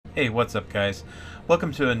Hey, what's up guys?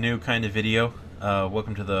 Welcome to a new kind of video.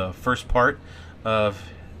 Welcome to the first part of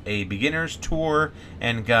a beginner's tour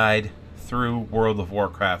and guide through World of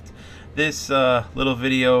Warcraft. This little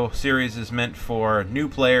video series is meant for new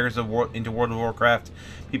players into World of Warcraft,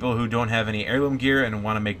 people who don't have any heirloom gear and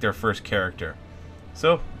want to make their first character.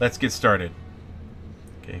 So, let's get started.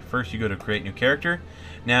 Okay, first you go to create new character.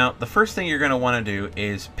 Now, the first thing you're going to want to do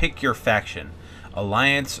is pick your faction,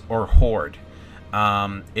 Alliance or Horde.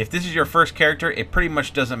 If this is your first character, it pretty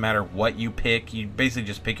much doesn't matter what you pick. You basically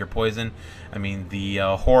just pick your poison. I mean, the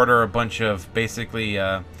Horde are a bunch of basically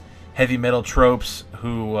heavy metal tropes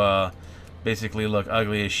who basically look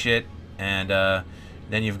ugly as shit. And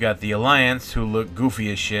then you've got the Alliance who look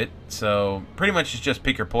goofy as shit. So pretty much it's just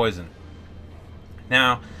pick your poison.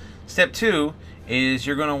 Now, step 2 is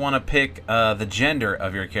you're going to want to pick the gender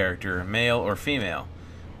of your character, male or female.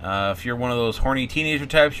 If you're one of those horny teenager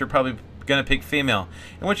types, you're probably gonna pick female,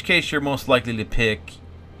 in which case you're most likely to pick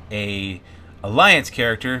a Alliance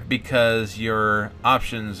character because your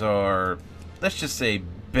options are, let's just say,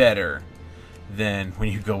 better than when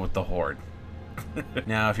you go with the Horde.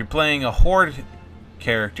 Now, if you're playing a Horde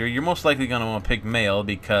character, you're most likely gonna want to pick male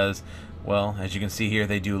because, well, as you can see here,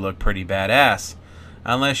 they do look pretty badass.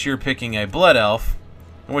 Unless you're picking a Blood Elf,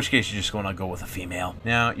 in which case you're just gonna go with a female.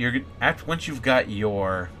 Now, once you've got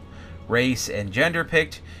your race and gender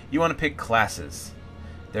picked, you want to pick classes.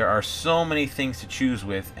 There are so many things to choose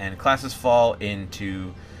with, and classes fall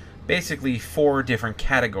into basically 4 different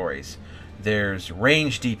categories. There's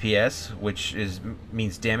range DPS, which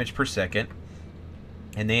means damage per second,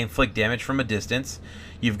 and they inflict damage from a distance.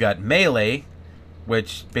 You've got melee,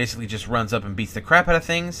 which basically just runs up and beats the crap out of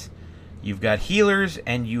things. You've got healers,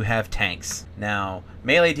 and you have tanks. Now,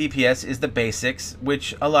 melee DPS is the basics,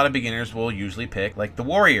 which a lot of beginners will usually pick, like the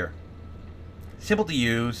warrior. Simple to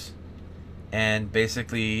use, and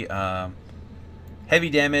basically heavy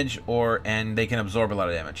damage, and they can absorb a lot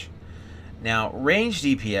of damage. Now, range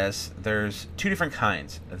DPS, there's 2 different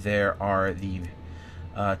kinds. There are the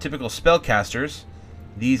typical spellcasters.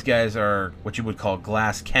 These guys are what you would call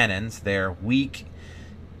glass cannons. They're weak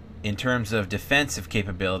in terms of defensive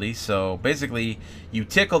capability, so basically you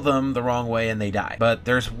tickle them the wrong way and they die. But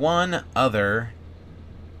there's one other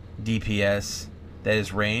DPS that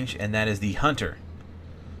is range, and that is the Hunter.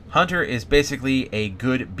 Hunter is basically a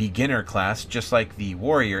good beginner class, just like the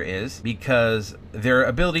Warrior is, because their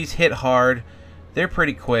abilities hit hard, they're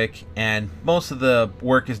pretty quick, and most of the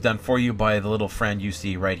work is done for you by the little friend you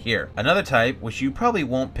see right here. Another type, which you probably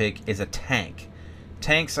won't pick, is a tank.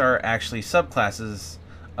 Tanks are actually subclasses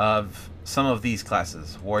of some of these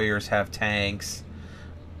classes. Warriors have tanks,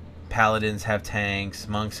 Paladins have tanks,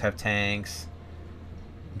 Monks have tanks,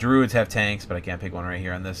 Druids have tanks, but I can't pick one right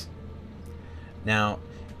here on this. Now,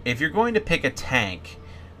 if you're going to pick a tank,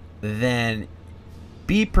 then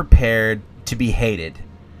be prepared to be hated,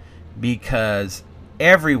 because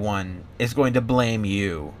everyone is going to blame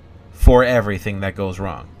you for everything that goes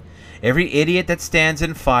wrong. Every idiot that stands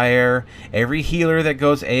in fire, every healer that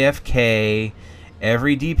goes AFK,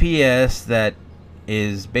 every DPS that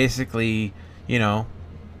is basically, you know,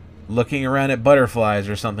 looking around at butterflies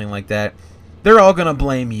or something like that, they're all going to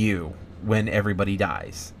blame you when everybody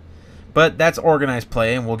dies. But that's organized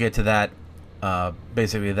play, and we'll get to that,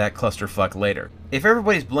 basically that clusterfuck later. If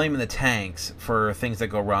everybody's blaming the tanks for things that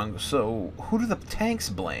go wrong, so who do the tanks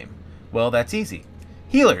blame? Well, that's easy.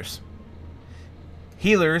 Healers.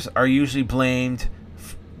 Healers are usually blamed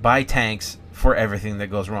by tanks for everything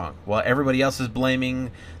that goes wrong. While everybody else is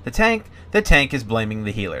blaming the tank is blaming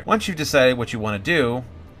the healer. Once you've decided what you want to do,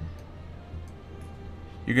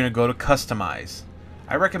 you're going to go to Customize.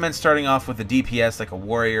 I recommend starting off with a DPS like a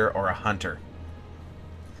Warrior or a Hunter.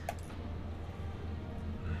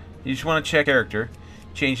 You just want to check character,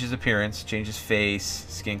 change his appearance, change his face,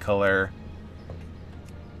 skin color,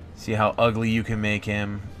 see how ugly you can make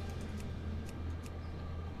him.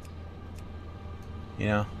 You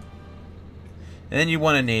know? And then you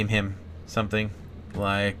want to name him something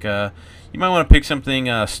like, you might want to pick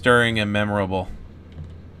something stirring and memorable.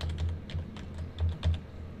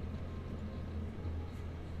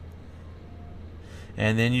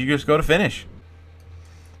 And then you just go to finish.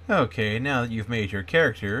 Okay, now that you've made your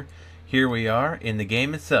character, here we are in the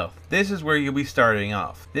game itself. This is where you'll be starting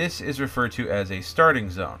off. This is referred to as a starting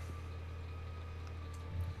zone.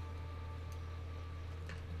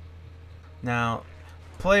 Now,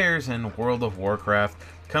 players in World of Warcraft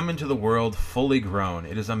come into the world fully grown.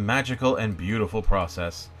 It is a magical and beautiful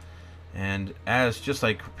process. And just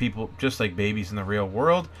like babies in the real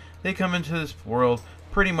world, they come into this world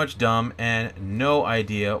pretty much dumb and no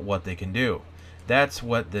idea what they can do. That's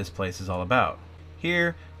what this place is all about.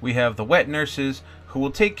 Here we have the wet nurses who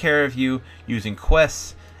will take care of you using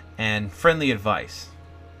quests and friendly advice.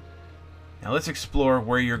 Now let's explore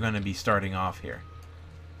where you're going to be starting off here.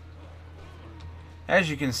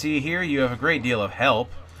 As you can see here, you have a great deal of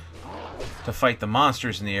help to fight the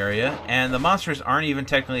monsters in the area, and the monsters aren't even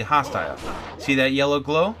technically hostile. See that yellow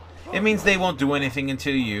glow? It means they won't do anything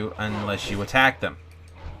to you unless you attack them.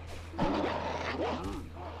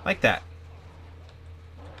 Like that.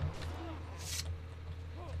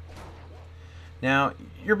 Now,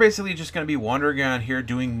 you're basically just going to be wandering around here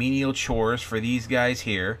doing menial chores for these guys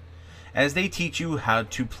here, as they teach you how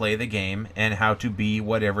to play the game and how to be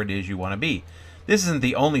whatever it is you want to be. This isn't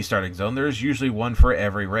the only starting zone. There's usually one for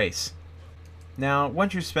every race. Now,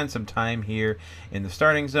 once you've spent some time here in the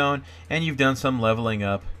starting zone and you've done some leveling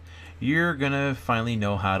up, you're going to finally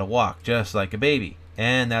know how to walk, just like a baby.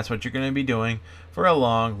 And that's what you're going to be doing for a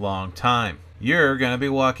long, long time. You're going to be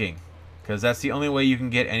walking, because that's the only way you can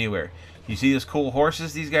get anywhere. You see these cool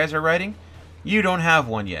horses these guys are riding? You don't have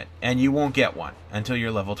one yet, and you won't get one until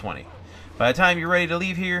you're level 20. By the time you're ready to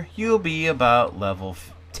leave here, you'll be about level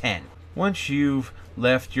 10. Once you've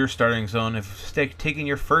left your starting zone, if taking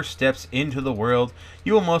your first steps into the world,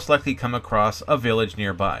 you will most likely come across a village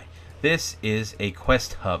nearby. This is a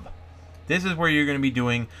quest hub. This is where you're going to be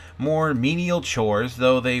doing more menial chores,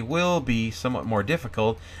 though they will be somewhat more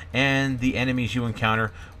difficult, and the enemies you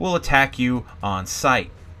encounter will attack you on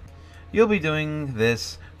sight. You'll be doing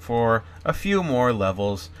this for a few more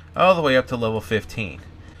levels, all the way up to level 15.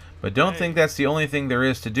 But don't think that's the only thing there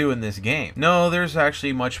is to do in this game. No, there's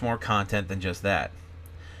actually much more content than just that.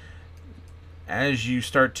 As you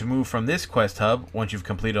start to move from this quest hub, once you've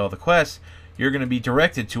completed all the quests, you're going to be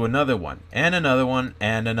directed to another one, and another one,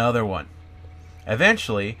 and another one.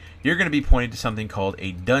 Eventually, you're going to be pointed to something called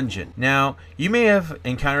a dungeon. Now, you may have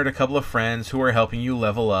encountered a couple of friends who are helping you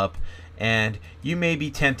level up, and you may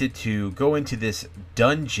be tempted to go into this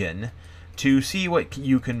dungeon to see what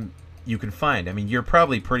you can find. I mean, you're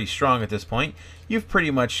probably pretty strong at this point. You've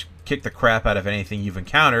pretty much kicked the crap out of anything you've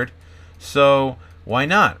encountered, so why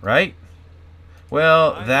not, right?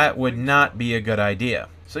 Well, that would not be a good idea.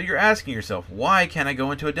 So you're asking yourself, why can't I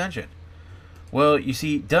go into a dungeon? Well, you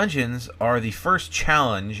see, dungeons are the first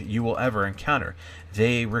challenge you will ever encounter.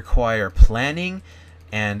 They require planning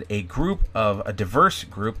and a diverse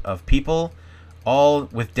group of people, all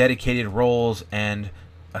with dedicated roles and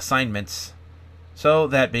assignments. So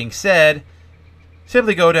that being said,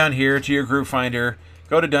 simply go down here to your group finder,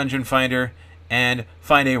 go to Dungeon Finder, and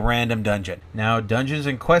find a random dungeon. Now, dungeons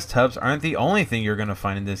and quest hubs aren't the only thing you're going to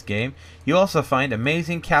find in this game. You also find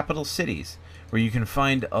amazing capital cities, where you can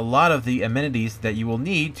find a lot of the amenities that you will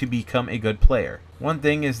need to become a good player. One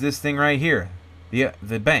thing is this thing right here,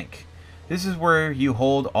 the bank. This is where you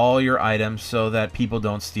hold all your items so that people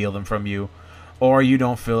don't steal them from you, or you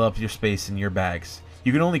don't fill up your space in your bags.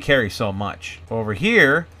 You can only carry so much. Over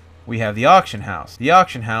here, we have the auction house. The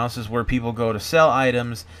auction house is where people go to sell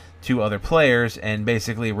items to other players and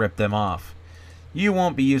basically rip them off. You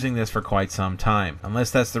won't be using this for quite some time,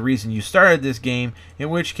 unless that's the reason you started this game, in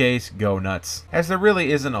which case, go nuts. As there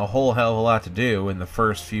really isn't a whole hell of a lot to do in the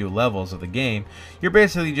first few levels of the game, you're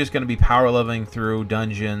basically just going to be power leveling through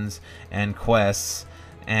dungeons and quests,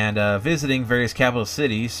 and visiting various capital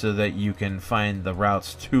cities so that you can find the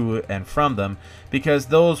routes to and from them, because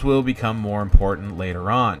those will become more important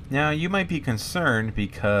later on. Now, you might be concerned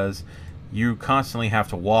because you constantly have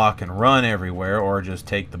to walk and run everywhere or just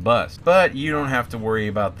take the bus, but you don't have to worry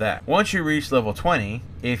about that. Once you reach level 20,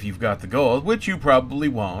 if you've got the gold, which you probably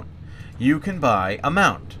won't, you can buy a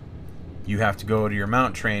mount. You have to go to your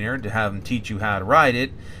mount trainer to have them teach you how to ride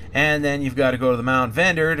it, and then you've got to go to the mount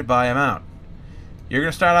vendor to buy a mount. You're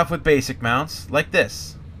going to start off with basic mounts, like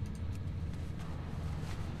this.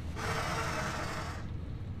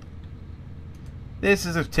 This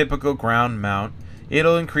is a typical ground mount.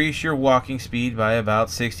 It'll increase your walking speed by about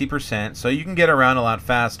 60%, so you can get around a lot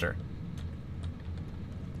faster.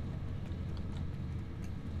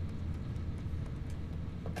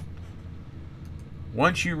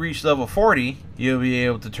 Once you reach level 40, you'll be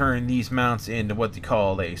able to turn these mounts into what they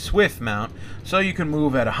call a swift mount, so you can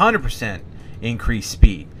move at 100% increased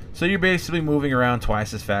speed. So you're basically moving around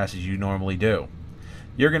twice as fast as you normally do.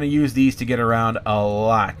 You're going to use these to get around a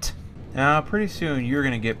lot. Now, pretty soon you're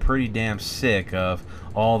going to get pretty damn sick of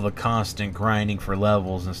all the constant grinding for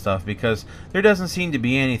levels and stuff, because there doesn't seem to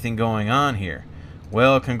be anything going on here.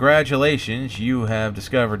 Well, congratulations, you have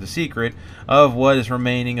discovered the secret of what is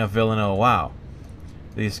remaining of Villanelle WoW.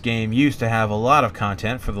 This game used to have a lot of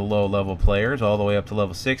content for the low-level players, all the way up to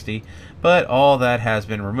level 60, but all that has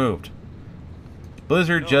been removed.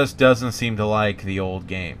 Blizzard just doesn't seem to like the old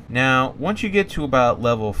game. Now, once you get to about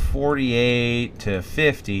level 48 to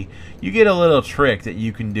 50, you get a little trick that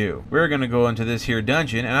you can do. We're going to go into this here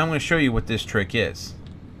dungeon, and I'm going to show you what this trick is.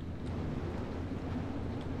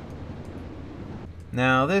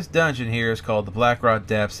 Now, this dungeon here is called the Blackrock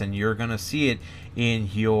Depths, and you're going to see it in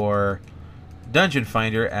your dungeon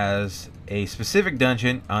finder as a specific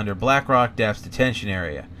dungeon under Blackrock Depths Detention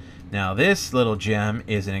Area. Now, this little gem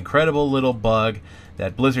is an incredible little bug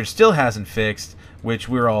that Blizzard still hasn't fixed, which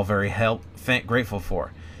we're all very grateful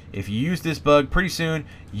for. If you use this bug, pretty soon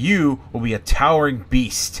you will be a towering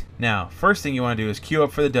beast. Now, first thing you want to do is queue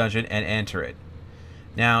up for the dungeon and enter it.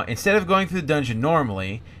 Now, instead of going through the dungeon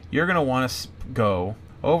normally, you're going to want to go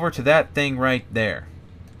over to that thing right there.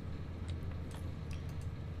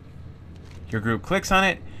 Your group clicks on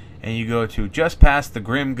it, and you go to just past the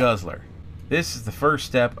Grim Guzzler. This is the first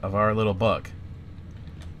step of our little bug.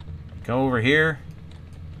 Go over here,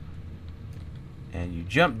 and you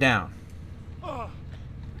jump down.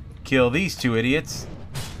 Kill these two idiots.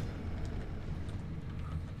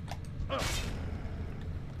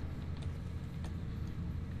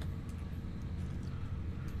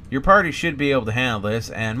 Your party should be able to handle this,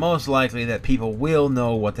 and most likely that people will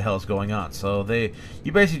know what the hell is going on. So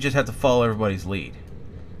you basically just have to follow everybody's lead.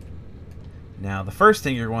 Now, the first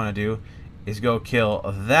thing you're going to do is go kill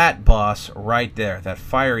that boss right there, that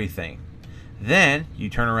fiery thing. Then you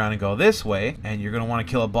turn around and go this way, and you're going to want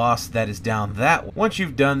to kill a boss that is down that way. Once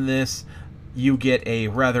you've done this, you get a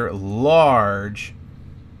rather large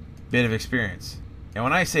bit of experience. And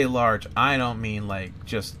when I say large, I don't mean like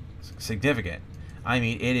just significant. I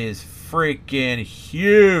mean, it is freaking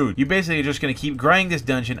huge. You basically are just going to keep grinding this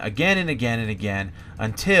dungeon again and again and again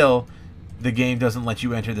until the game doesn't let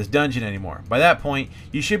you enter this dungeon anymore. By that point,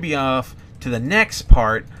 you should be off to the next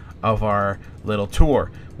part of our little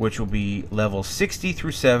tour, which will be levels 60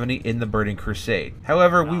 through 70 in the Burning Crusade.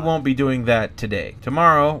 However, we won't be doing that today.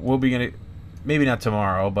 Tomorrow, we'll be going to, maybe not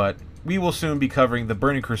tomorrow, but we will soon be covering the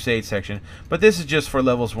Burning Crusade section. But this is just for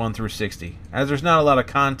levels 1 through 60. As there's not a lot of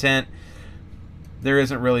content, there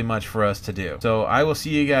isn't really much for us to do. So I will see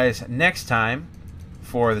you guys next time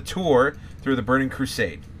for the tour through the Burning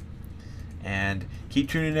Crusade. And keep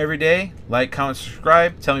tuning in every day. Like, comment,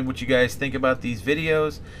 subscribe. Tell me what you guys think about these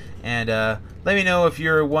videos. And let me know if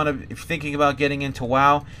you're thinking about getting into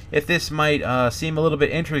WoW, if this might seem a little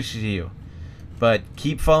bit interesting to you. But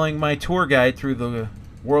keep following my tour guide through the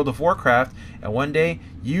World of Warcraft, and one day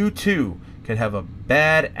you too could have a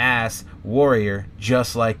badass warrior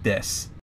just like this.